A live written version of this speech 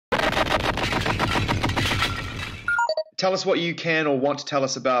tell us what you can or want to tell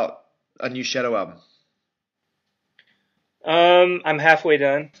us about a new Shadow album. I'm halfway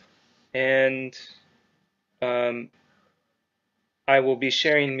done, and um, I will be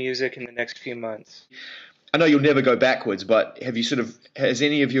sharing music in the next few months. I know you'll never go backwards, but have you sort of has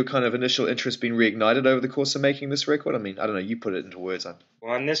any of your kind of initial interest been reignited over the course of making this record? I mean, I don't know. You put it into words.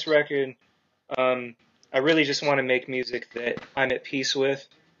 Well, on this record, um, I really just want to make music that I'm at peace with,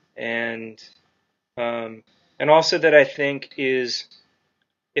 and um, and also that I think is,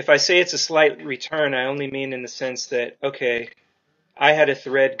 if I say it's a slight return, I only mean in the sense that, okay, I had a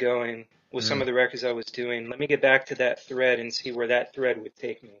thread going with some Mm, of the records I was doing. Let me get back to that thread and see where that thread would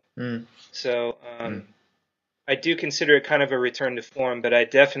take me. mm, So mm. I do consider it kind of a return to form, but I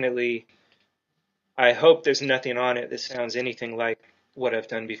hope there's nothing on it that sounds anything like what I've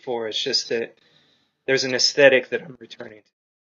done before. It's just that there's an aesthetic that I'm returning to.